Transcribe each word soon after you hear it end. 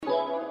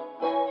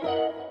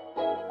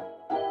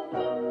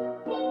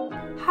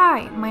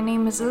Hi, my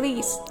name is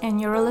Elise, and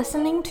you're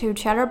listening to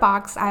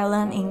Chatterbox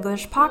Island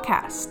English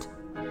Podcast.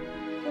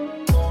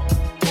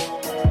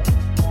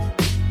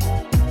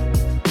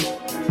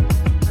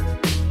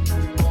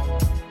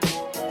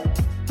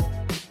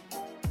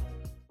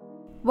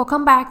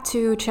 Welcome back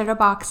to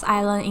Chatterbox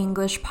Island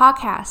English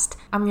Podcast.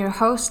 I'm your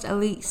host,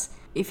 Elise.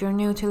 If you're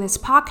new to this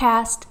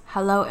podcast,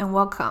 hello and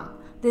welcome.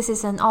 This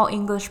is an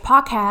all-English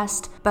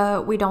podcast,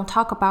 but we don't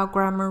talk about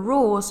grammar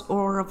rules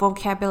or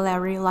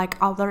vocabulary like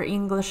other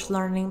English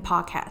learning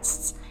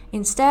podcasts.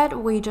 Instead,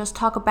 we just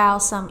talk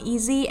about some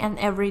easy and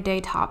everyday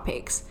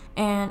topics.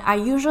 And I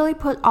usually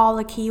put all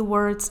the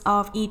keywords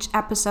of each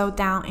episode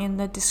down in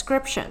the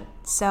description,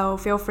 so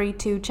feel free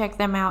to check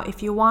them out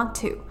if you want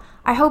to.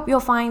 I hope you'll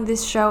find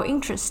this show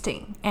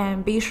interesting,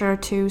 and be sure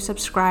to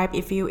subscribe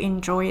if you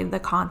enjoy the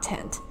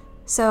content.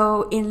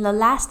 So in the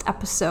last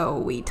episode,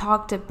 we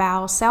talked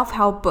about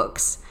self-help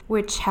books,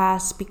 which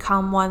has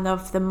become one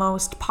of the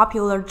most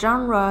popular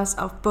genres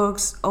of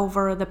books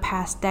over the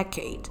past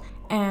decade,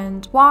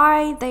 and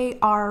why they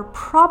are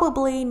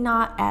probably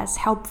not as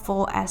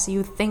helpful as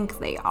you think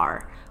they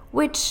are,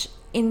 which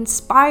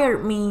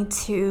inspired me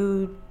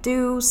to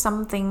do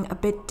something a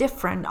bit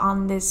different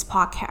on this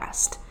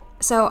podcast.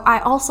 So I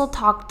also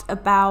talked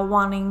about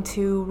wanting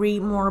to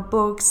read more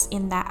books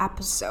in that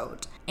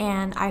episode.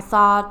 And I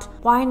thought,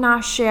 why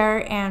not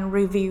share and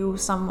review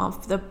some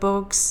of the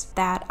books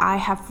that I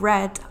have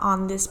read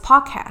on this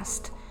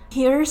podcast?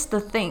 Here's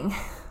the thing.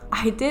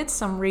 I did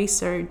some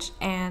research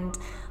and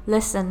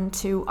listened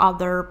to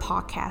other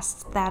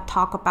podcasts that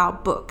talk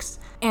about books.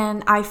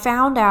 And I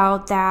found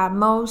out that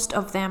most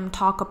of them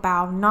talk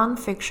about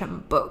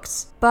nonfiction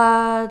books.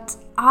 But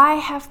I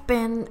have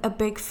been a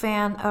big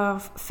fan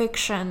of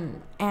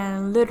fiction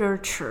and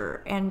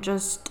literature and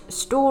just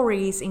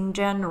stories in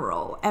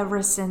general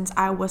ever since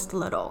I was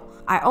little.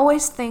 I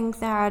always think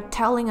that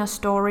telling a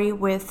story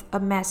with a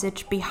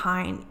message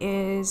behind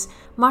is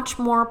much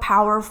more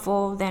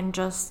powerful than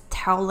just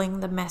telling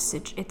the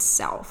message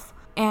itself.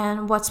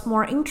 And what's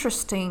more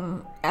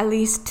interesting, at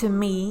least to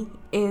me,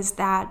 is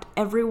that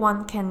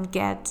everyone can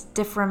get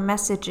different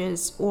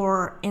messages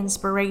or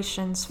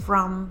inspirations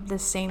from the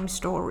same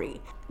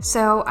story.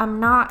 So I'm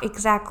not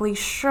exactly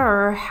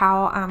sure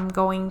how I'm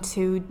going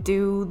to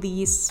do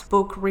these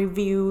book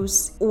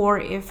reviews or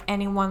if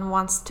anyone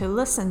wants to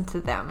listen to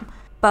them.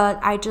 But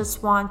I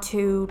just want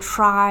to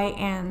try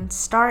and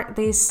start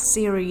this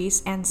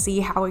series and see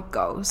how it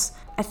goes.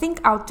 I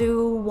think I'll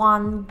do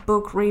one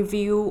book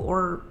review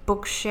or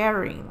book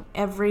sharing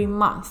every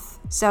month.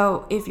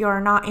 So if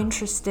you're not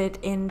interested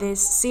in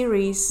this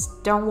series,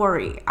 don't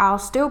worry, I'll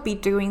still be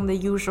doing the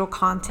usual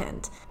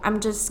content.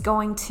 I'm just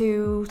going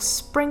to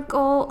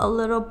sprinkle a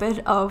little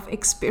bit of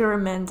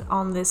experiment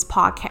on this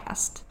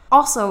podcast.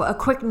 Also, a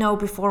quick note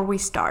before we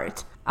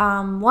start.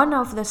 One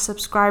of the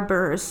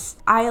subscribers,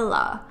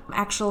 Isla,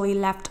 actually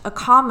left a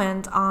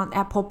comment on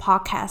Apple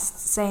Podcasts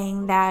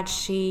saying that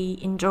she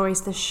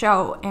enjoys the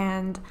show,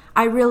 and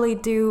I really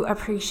do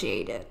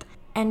appreciate it.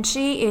 And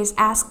she is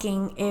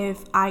asking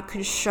if I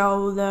could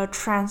show the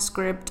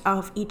transcript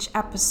of each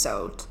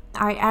episode.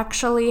 I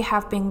actually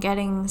have been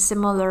getting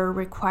similar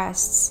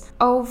requests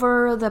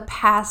over the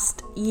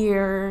past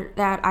year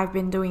that I've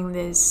been doing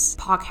this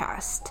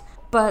podcast.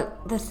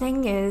 But the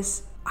thing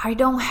is, I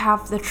don't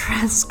have the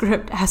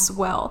transcript as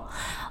well.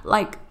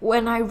 Like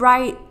when I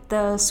write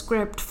the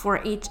script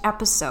for each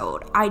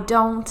episode, I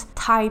don't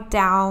type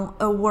down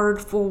a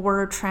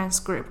word-for-word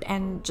transcript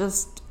and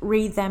just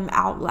read them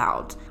out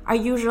loud. I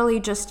usually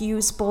just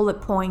use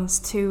bullet points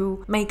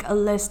to make a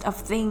list of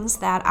things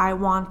that I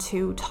want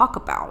to talk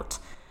about.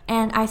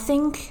 And I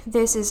think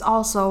this is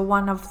also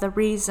one of the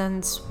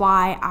reasons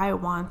why I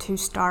want to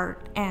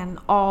start an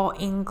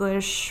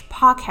all-English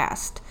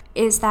podcast,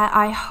 is that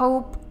I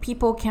hope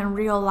people can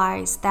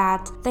realize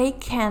that they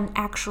can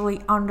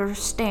actually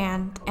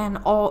understand an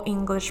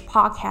all-English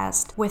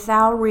podcast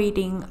without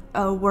reading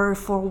a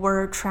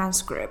word-for-word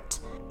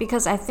transcript.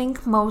 Because I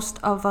think most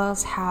of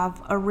us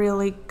have a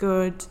really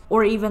good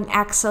or even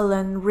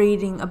excellent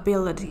reading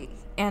ability.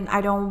 And I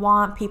don't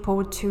want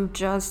people to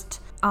just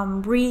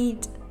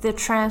read the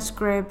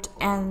transcript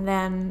and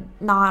then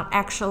not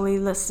actually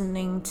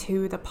listening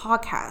to the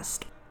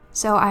podcast.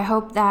 So I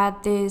hope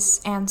that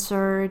this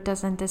answer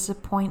doesn't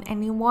disappoint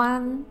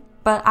anyone.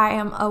 But I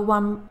am a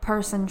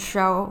one-person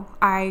show.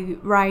 I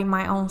write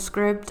my own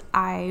script,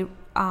 I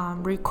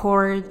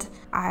record,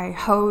 I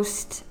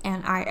host,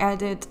 and I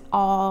edit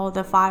all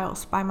the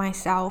files by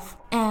myself.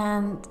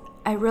 And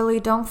I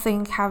really don't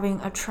think having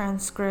a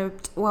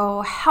transcript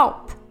will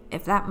help,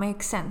 if that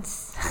makes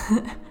sense.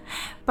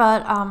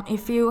 But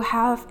if you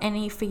have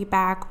any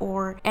feedback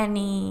or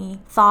any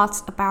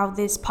thoughts about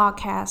this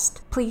podcast,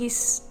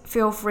 please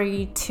feel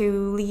free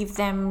to leave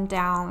them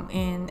down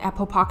in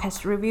Apple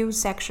Podcast review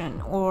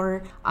section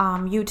or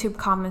YouTube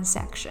comment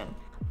section.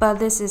 But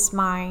this is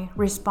my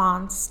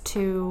response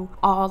to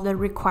all the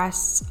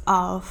requests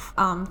of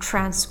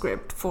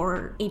transcript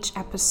for each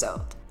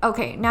episode.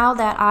 Okay, now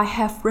that I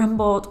have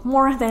rambled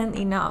more than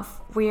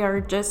enough, we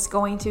are just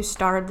going to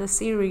start the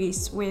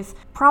series with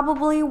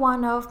probably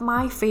one of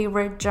my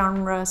favorite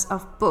genres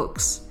of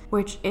books,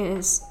 which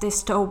is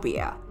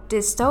dystopia.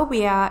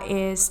 Dystopia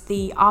is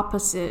the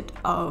opposite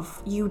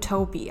of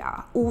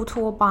utopia, 乌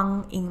托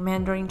邦 in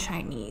Mandarin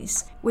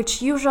Chinese,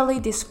 which usually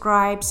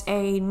describes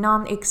a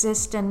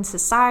non-existent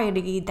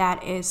society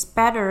that is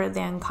better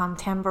than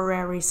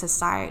contemporary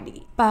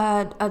society.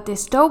 But a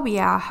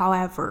dystopia,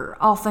 however,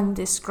 often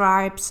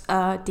describes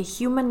a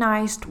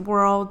dehumanized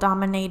world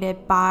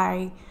dominated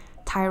by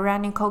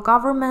tyrannical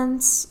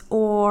governments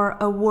or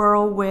a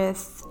world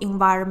with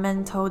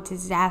environmental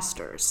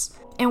disasters.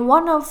 And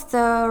one of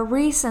the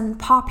recent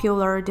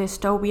popular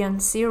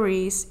dystopian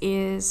series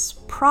is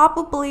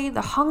probably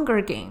The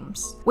Hunger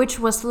Games, which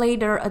was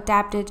later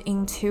adapted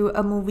into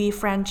a movie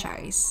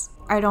franchise.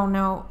 I don't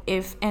know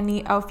if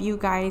any of you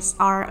guys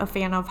are a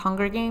fan of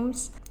Hunger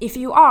Games. If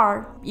you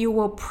are, you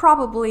will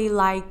probably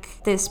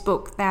like this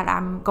book that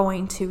I'm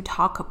going to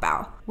talk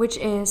about, which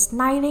is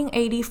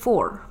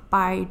 1984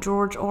 by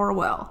George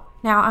Orwell.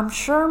 Now, I'm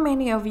sure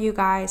many of you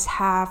guys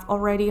have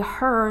already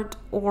heard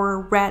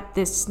or read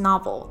this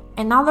novel.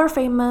 Another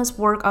famous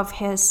work of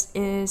his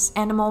is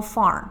Animal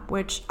Farm,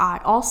 which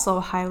I also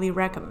highly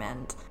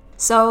recommend.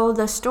 So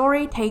the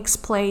story takes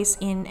place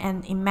in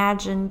an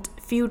imagined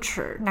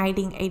future,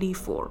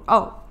 1984.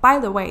 Oh, by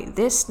the way,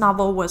 this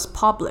novel was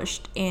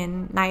published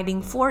in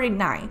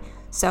 1949.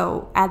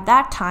 So at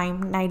that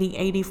time,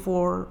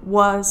 1984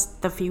 was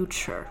the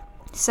future.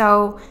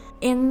 So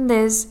in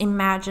this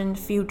imagined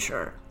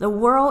future, the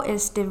world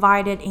is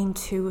divided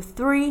into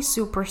 3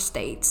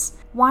 superstates.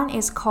 One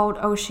is called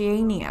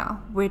Oceania,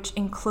 which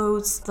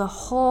includes the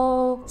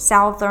whole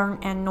Southern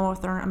and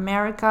Northern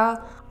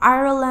America,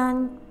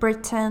 Ireland,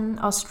 Britain,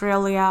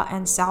 Australia,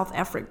 and South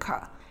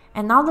Africa.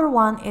 Another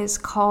one is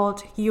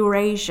called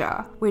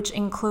Eurasia, which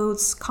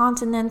includes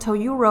continental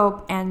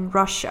Europe and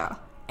Russia.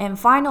 And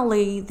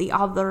finally, the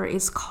other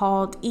is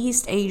called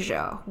East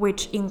Asia,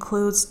 which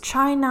includes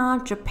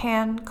China,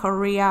 Japan,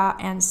 Korea,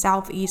 and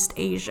Southeast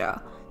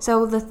Asia.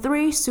 So the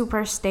 3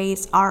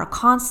 superstates are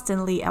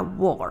constantly at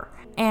war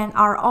and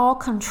are all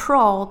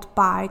controlled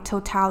by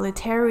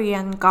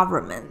totalitarian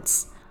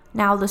governments.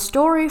 Now, the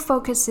story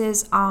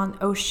focuses on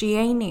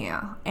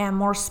Oceania, and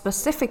more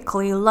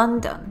specifically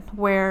London,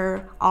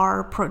 where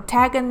our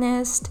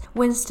protagonist,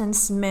 Winston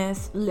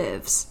Smith,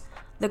 lives.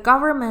 The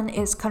government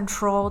is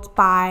controlled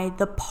by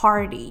the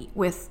party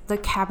with the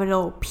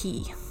capital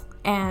P,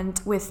 and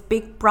with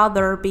Big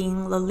Brother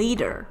being the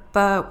leader.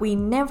 But we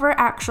never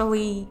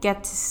actually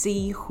get to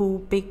see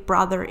who Big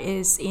Brother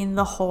is in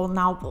the whole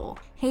novel.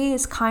 He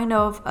is kind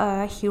of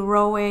a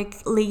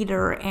heroic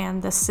leader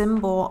and the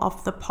symbol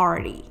of the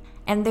party.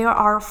 And there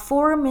are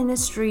 4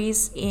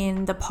 ministries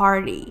in the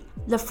party.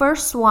 The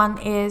first one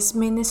is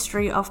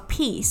Ministry of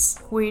Peace,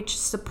 which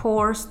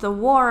supports the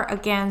war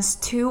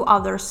against 2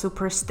 other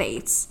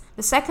superstates.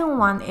 The second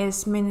one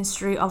is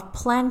Ministry of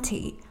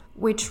Plenty,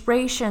 which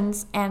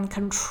rations and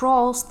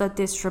controls the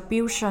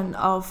distribution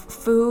of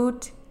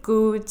food,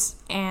 goods,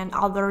 and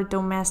other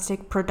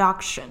domestic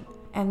production.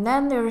 And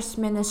then there's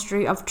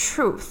Ministry of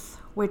Truth,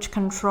 which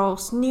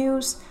controls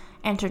news,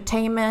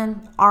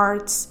 entertainment,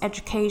 arts,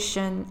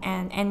 education,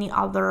 and any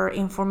other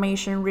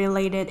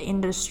information-related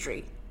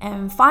industry.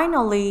 And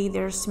finally,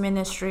 there's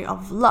Ministry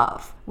of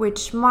Love,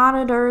 which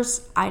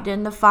monitors,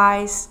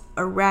 identifies,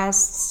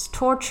 arrests,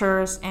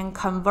 tortures, and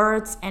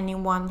converts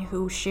anyone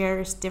who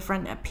shares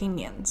different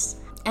opinions.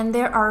 And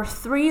there are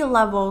 3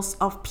 levels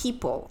of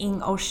people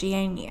in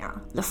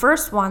Oceania. The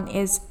first one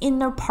is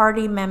inner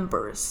party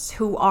members,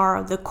 who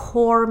are the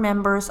core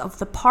members of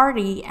the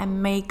party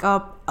and make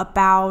up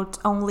about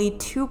only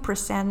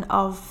 2%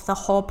 of the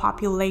whole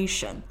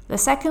population. The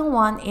second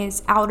one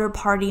is outer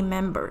party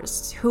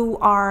members, who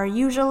are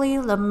usually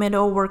the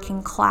middle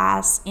working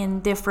class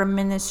in different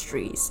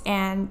ministries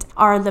and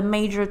are the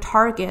major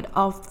target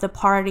of the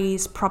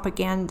party's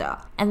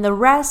propaganda. And the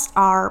rest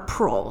are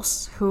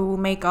proles, who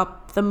make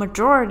up the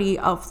majority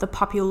of the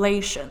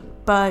population,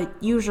 but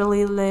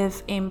usually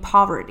live in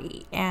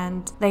poverty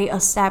and they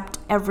accept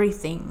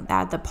everything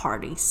that the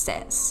party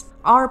says.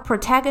 Our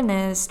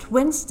protagonist,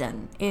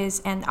 Winston, is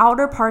an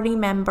outer party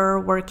member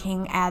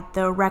working at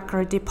the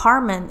record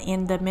department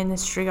in the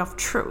Ministry of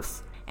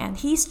Truth. And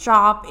his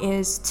job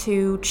is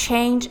to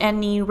change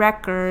any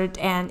record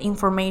and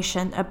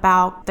information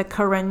about the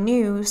current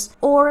news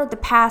or the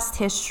past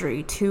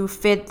history to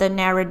fit the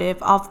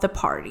narrative of the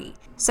party.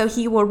 So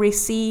he will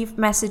receive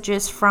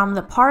messages from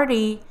the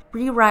party,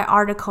 rewrite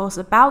articles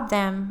about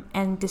them,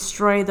 and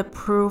destroy the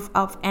proof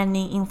of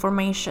any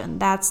information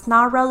that's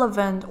not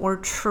relevant or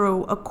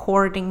true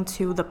according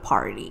to the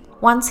party.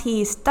 Once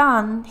he is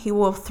done, he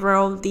will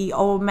throw the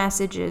old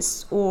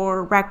messages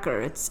or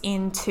records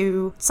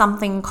into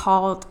something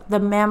called the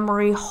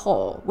memory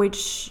hole,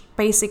 which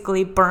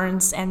basically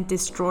burns and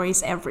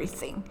destroys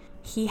everything.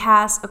 He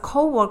has a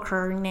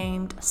co-worker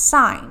named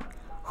Sign,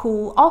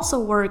 who also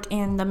work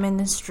in the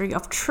Ministry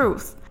of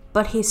Truth.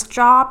 But his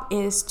job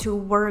is to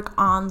work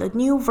on the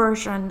new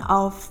version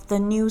of the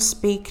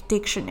Newspeak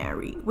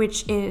Dictionary,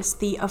 which is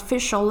the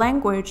official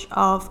language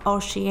of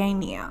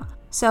Oceania.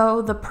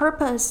 So the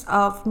purpose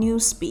of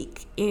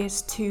Newspeak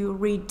is to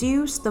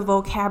reduce the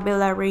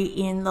vocabulary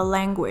in the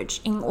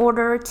language in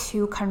order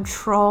to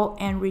control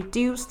and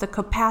reduce the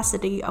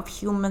capacity of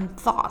human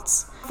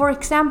thoughts. For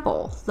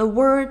example, the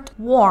word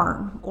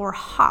warm or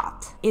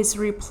hot is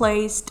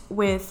replaced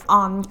with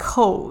on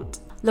cold.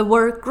 The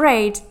word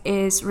great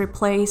is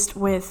replaced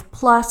with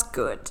plus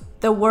good.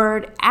 The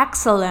word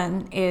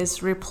excellent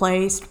is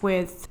replaced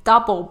with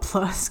double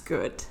plus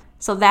good.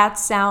 So that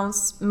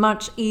sounds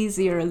much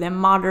easier than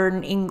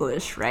modern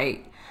English,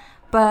 right?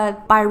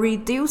 But by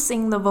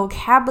reducing the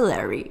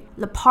vocabulary,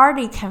 the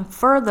party can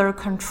further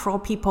control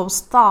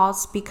people's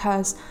thoughts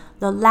because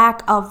the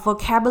lack of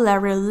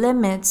vocabulary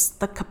limits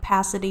the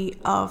capacity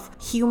of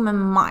human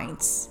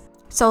minds.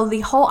 So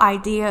the whole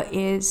idea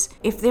is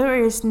if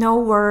there is no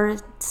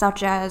word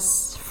such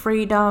as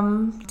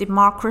freedom,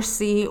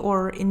 democracy,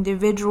 or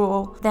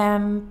individual,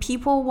 then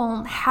people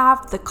won't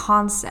have the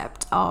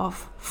concept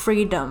of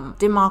freedom,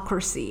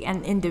 democracy,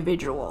 and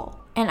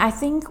individual. And I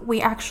think we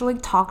actually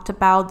talked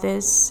about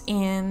this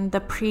in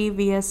the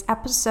previous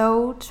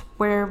episode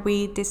where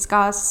we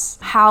discuss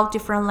how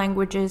different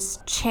languages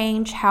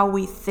change how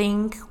we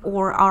think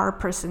or our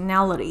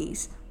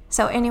personalities.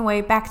 So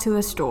anyway, back to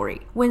the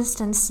story.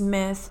 Winston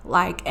Smith,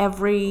 like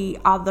every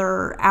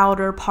other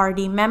outer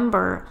party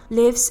member,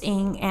 lives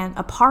in an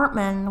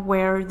apartment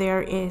where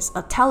there is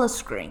a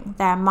telescreen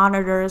that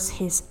monitors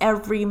his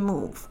every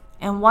move.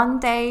 And one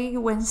day,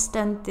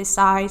 Winston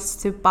decides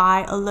to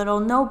buy a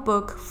little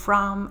notebook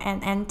from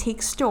an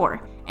antique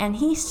store. And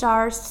he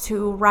starts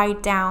to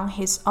write down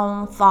his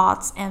own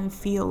thoughts and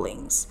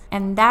feelings.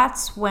 And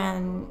that's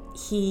when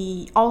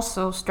he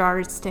also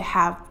starts to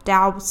have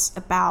doubts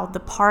about the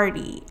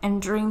party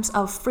and dreams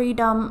of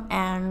freedom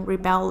and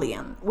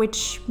rebellion,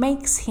 which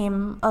makes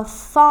him a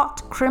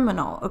thought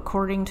criminal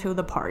according to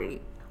the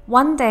party.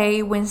 One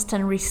day,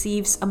 Winston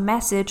receives a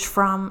message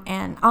from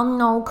an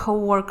unknown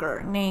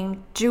co-worker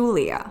named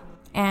Julia.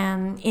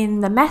 And in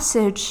the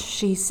message,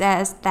 she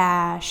says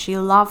that she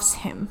loves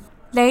him.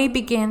 They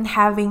begin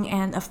having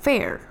an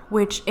affair,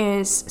 which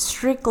is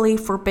strictly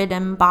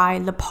forbidden by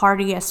the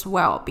party as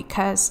well,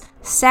 because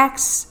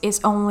sex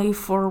is only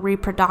for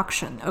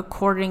reproduction,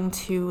 according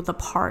to the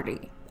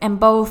party. And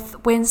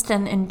both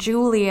Winston and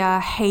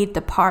Julia hate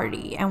the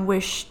party and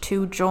wish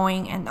to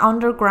join an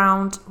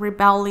underground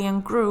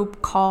rebellion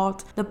group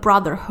called the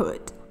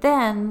Brotherhood.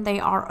 Then they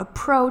are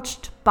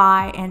approached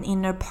by an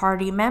inner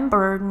party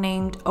member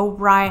named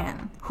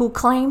O'Brien, who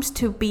claims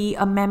to be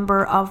a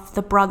member of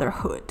the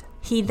Brotherhood.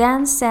 He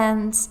then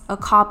sends a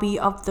copy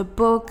of the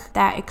book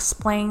that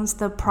explains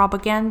the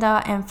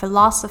propaganda and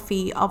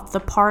philosophy of the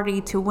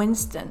party to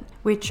Winston,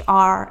 which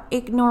are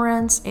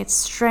ignorance is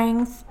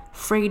strength,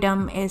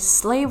 freedom is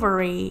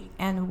slavery,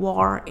 and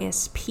war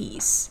is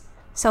peace.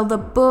 So the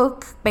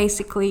book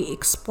basically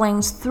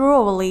explains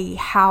thoroughly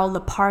how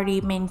the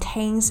party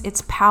maintains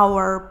its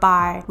power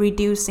by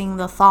reducing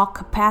the thought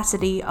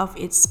capacity of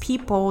its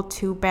people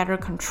to better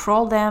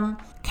control them,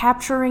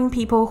 capturing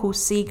people who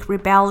seek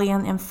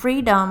rebellion and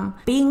freedom,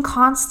 being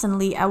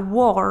constantly at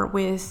war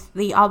with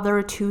the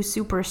other two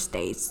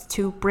superstates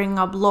to bring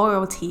up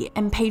loyalty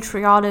and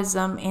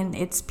patriotism in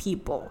its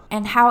people,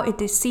 and how it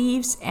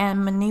deceives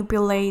and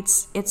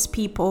manipulates its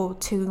people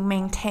to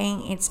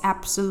maintain its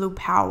absolute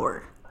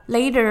power.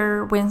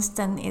 Later,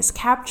 Winston is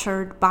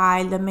captured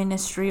by the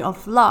Ministry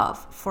of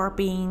Love for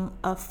being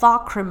a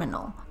thought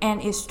criminal and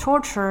is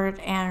tortured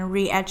and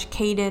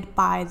re-educated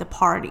by the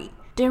party.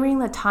 During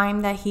the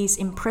time that he's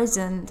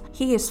imprisoned,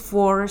 he is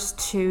forced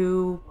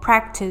to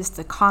practice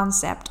the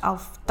concept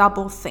of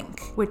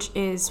doublethink, which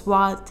is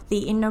what the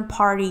inner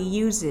party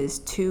uses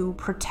to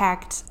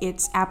protect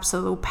its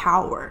absolute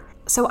power.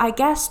 So I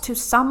guess to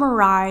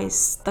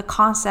summarize the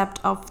concept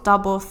of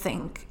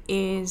doublethink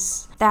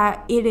is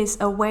that it is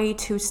a way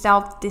to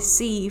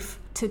self-deceive,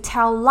 to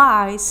tell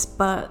lies,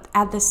 but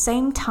at the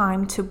same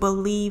time to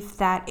believe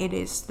that it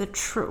is the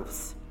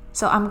truth.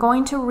 So I'm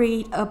going to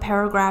read a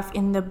paragraph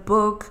in the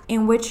book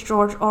in which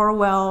George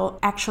Orwell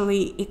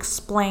actually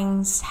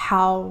explains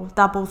how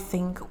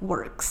doublethink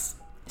works.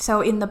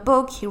 So in the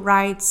book he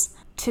writes,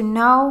 "To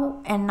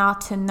know and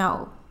not to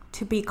know.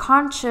 To be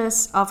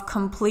conscious of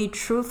complete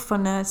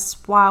truthfulness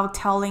while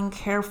telling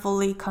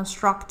carefully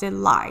constructed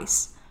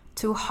lies.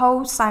 To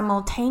hold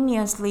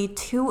simultaneously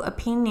two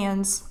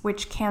opinions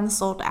which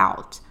cancelled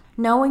out,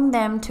 knowing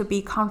them to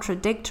be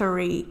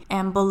contradictory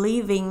and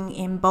believing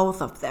in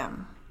both of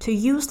them. To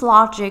use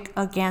logic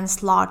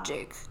against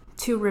logic.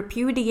 To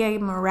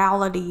repudiate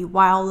morality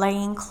while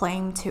laying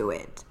claim to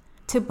it.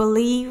 To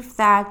believe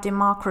that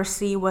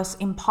democracy was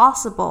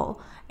impossible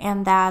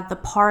and that the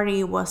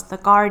party was the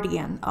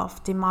guardian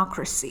of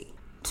democracy.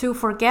 To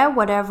forget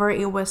whatever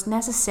it was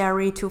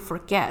necessary to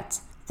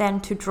forget, then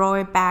to draw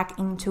it back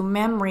into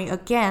memory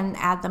again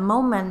at the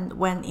moment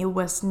when it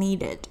was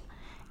needed,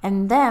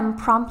 and then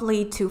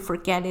promptly to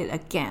forget it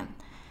again.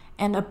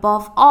 And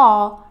above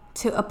all,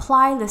 to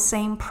apply the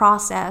same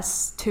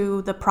process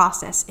to the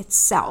process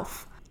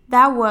itself.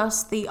 That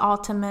was the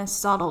ultimate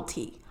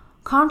subtlety.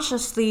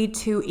 Consciously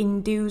to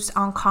induce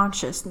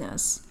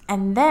unconsciousness,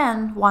 and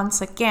then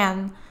once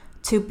again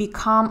to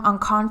become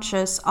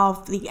unconscious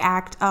of the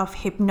act of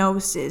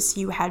hypnosis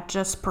you had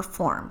just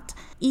performed.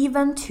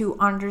 Even to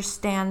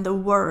understand the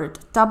word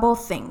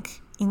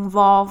doublethink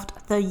involved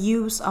the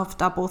use of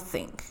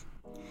doublethink.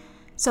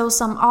 So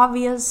some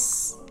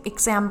obvious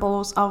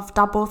examples of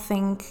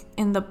doublethink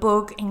in the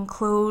book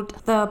include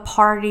the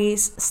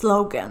party's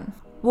slogan,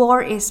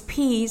 "War is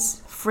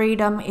peace,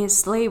 freedom is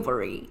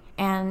slavery,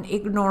 and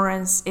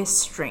ignorance is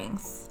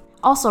strength."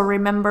 Also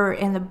remember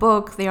in the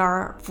book there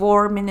are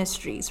 4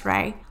 ministries,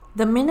 right?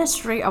 The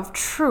Ministry of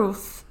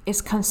Truth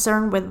is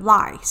concerned with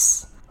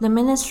lies. The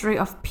Ministry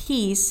of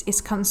Peace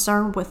is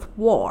concerned with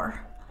war.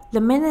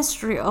 The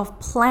Ministry of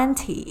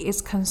Plenty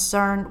is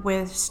concerned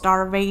with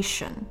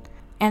starvation.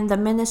 And the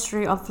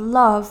Ministry of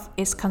Love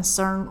is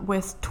concerned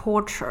with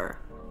torture.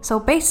 So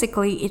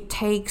basically, it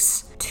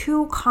takes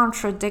 2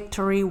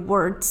 contradictory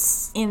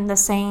words in the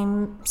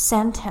same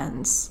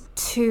sentence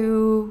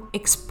to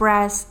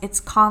express its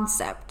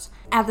concept.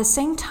 At the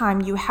same time,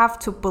 you have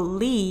to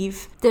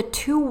believe the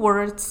 2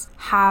 words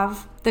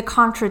have the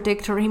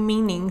contradictory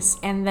meanings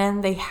and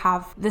then they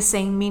have the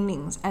same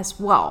meanings as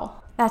well.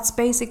 That's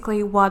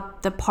basically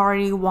what the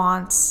party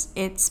wants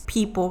its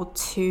people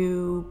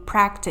to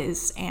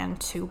practice and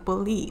to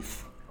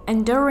believe.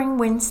 And during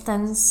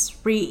Winston's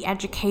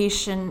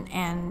re-education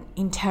and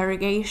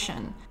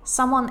interrogation,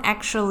 someone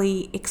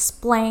actually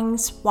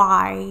explains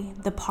why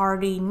the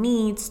party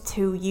needs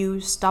to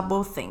use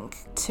doublethink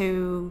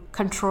to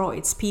control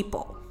its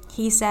people.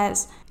 He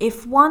says,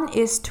 if one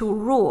is to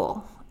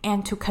rule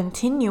and to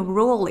continue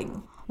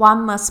ruling,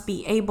 one must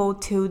be able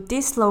to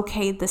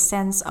dislocate the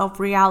sense of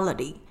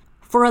reality.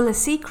 For the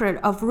secret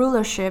of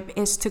rulership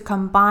is to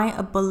combine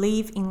a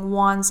belief in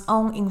one's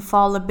own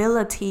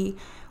infallibility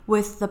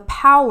with the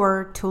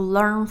power to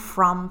learn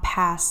from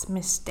past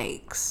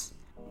mistakes.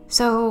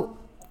 So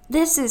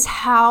this is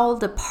how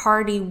the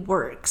party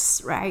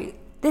works, right?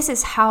 This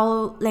is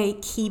how they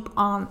keep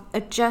on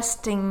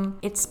adjusting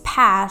its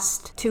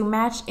past to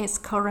match its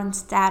current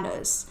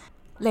status.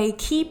 They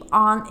keep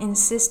on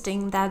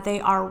insisting that they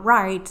are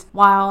right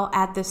while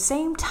at the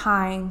same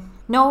time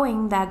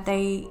knowing that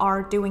they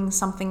are doing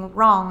something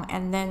wrong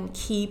and then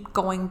keep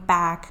going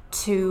back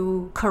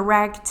to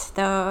correct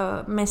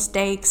the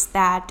mistakes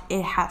that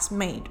it has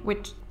made,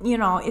 which,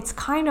 it's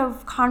kind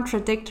of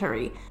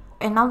contradictory.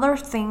 Another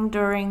thing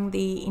during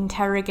the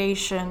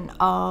interrogation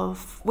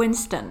of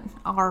Winston,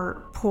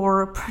 our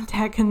poor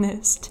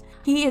protagonist,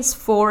 he is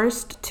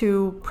forced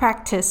to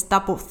practice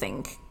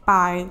doublethink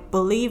by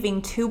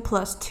believing 2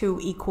 + 2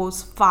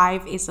 =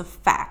 5 is a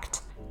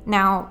fact.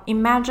 Now,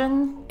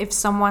 imagine if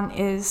someone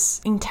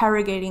is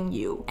interrogating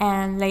you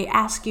and they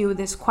ask you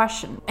this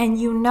question, and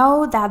you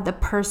know that the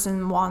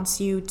person wants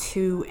you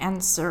to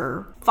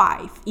answer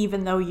 5,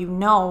 even though you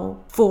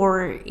know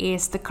 4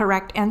 is the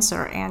correct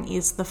answer and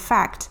is the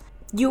fact.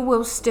 You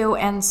will still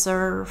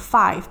answer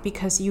 5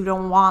 because you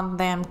don't want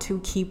them to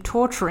keep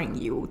torturing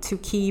you, to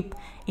keep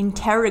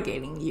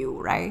interrogating you,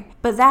 right?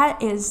 But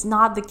that is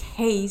not the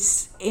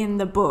case in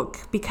the book,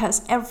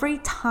 because every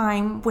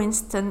time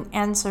Winston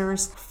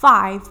answers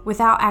 5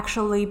 without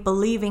actually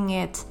believing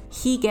it,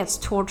 he gets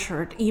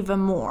tortured even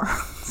more.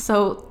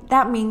 So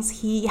that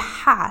means he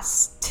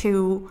has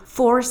to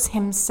force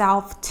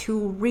himself to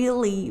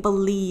really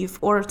believe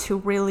or to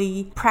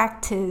really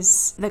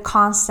practice the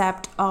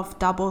concept of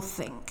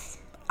doublethink.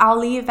 I'll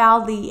leave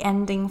out the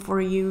ending for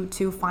you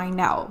to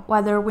find out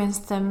whether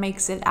Winston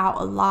makes it out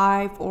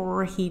alive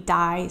or he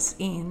dies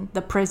in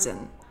the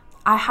prison.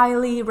 I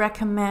highly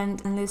recommend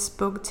this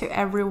book to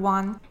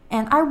everyone,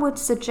 and I would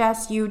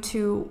suggest you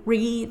to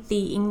read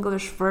the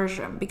English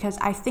version because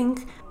I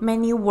think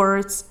many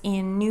words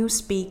in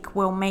Newspeak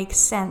will make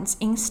sense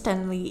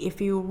instantly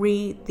if you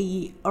read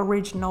the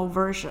original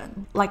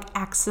version. Like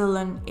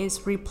excellent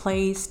is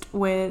replaced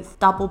with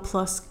double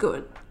plus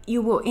good.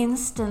 You will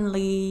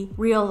instantly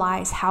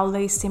realize how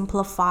they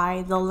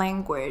simplify the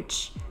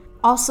language.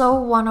 Also,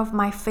 one of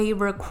my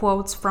favorite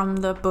quotes from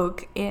the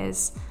book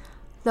is,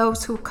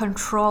 "Those who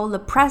control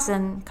the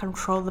present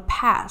control the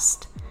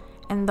past,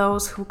 and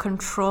those who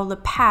control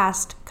the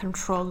past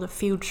control the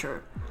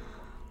future."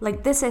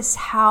 Like, this is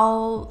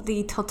how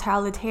the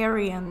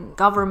totalitarian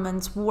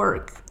governments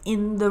work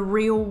in the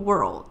real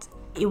world.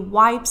 It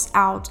wipes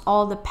out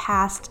all the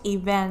past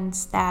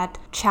events that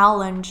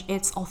challenge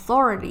its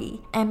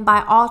authority, and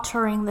by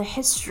altering the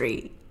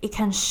history, it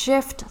can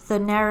shift the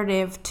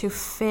narrative to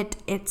fit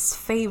its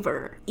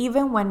favor,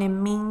 even when it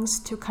means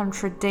to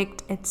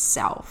contradict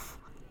itself.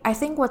 I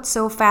think what's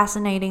so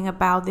fascinating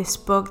about this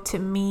book to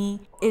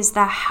me is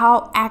that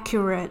how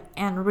accurate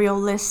and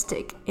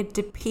realistic it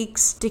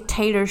depicts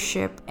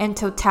dictatorship and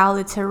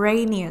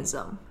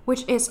totalitarianism,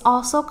 which is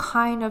also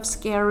kind of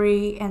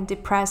scary and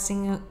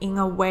depressing in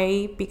a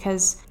way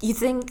because you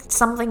think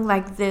something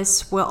like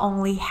this will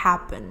only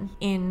happen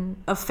in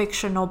a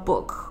fictional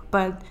book,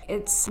 but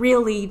it's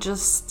really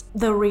just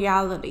the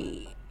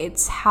reality.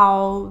 It's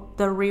how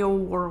the real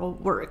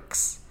world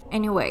works.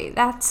 Anyway,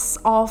 that's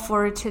all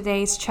for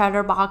today's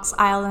Chatterbox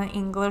Island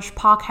English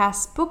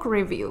podcast book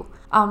review.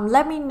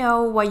 Let me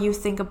know what you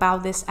think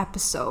about this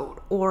episode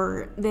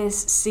or this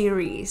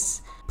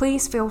series.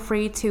 Please feel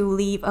free to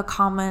leave a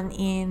comment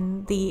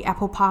in the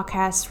Apple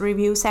Podcast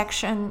review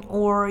section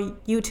or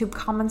YouTube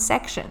comment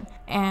section.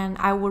 And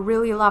I would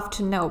really love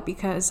to know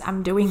because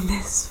I'm doing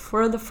this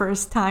for the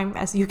first time,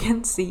 as you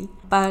can see.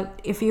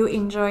 But if you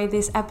enjoy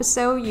this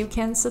episode, you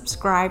can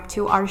subscribe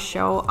to our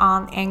show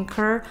on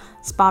Anchor,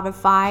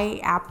 Spotify,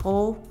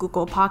 Apple,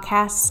 Google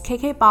Podcasts,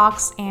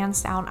 KKBox, and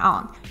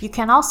SoundOn. You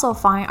can also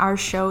find our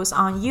shows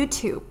on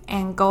YouTube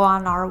and go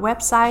on our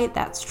website,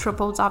 that's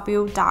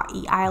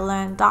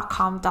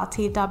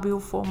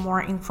www.eisland.com.tw for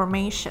more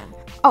information.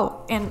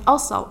 Oh, and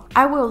also,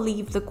 I will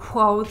leave the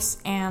quotes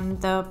and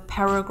the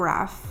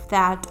paragraph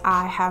that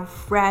I have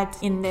read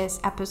in this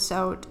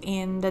episode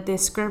in the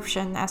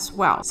description as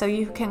well, so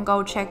you can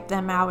go check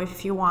them out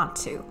if you want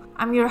to.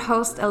 I'm your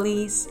host,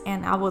 Elise,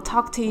 and I will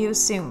talk to you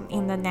soon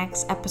in the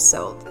next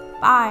episode.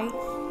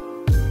 Bye!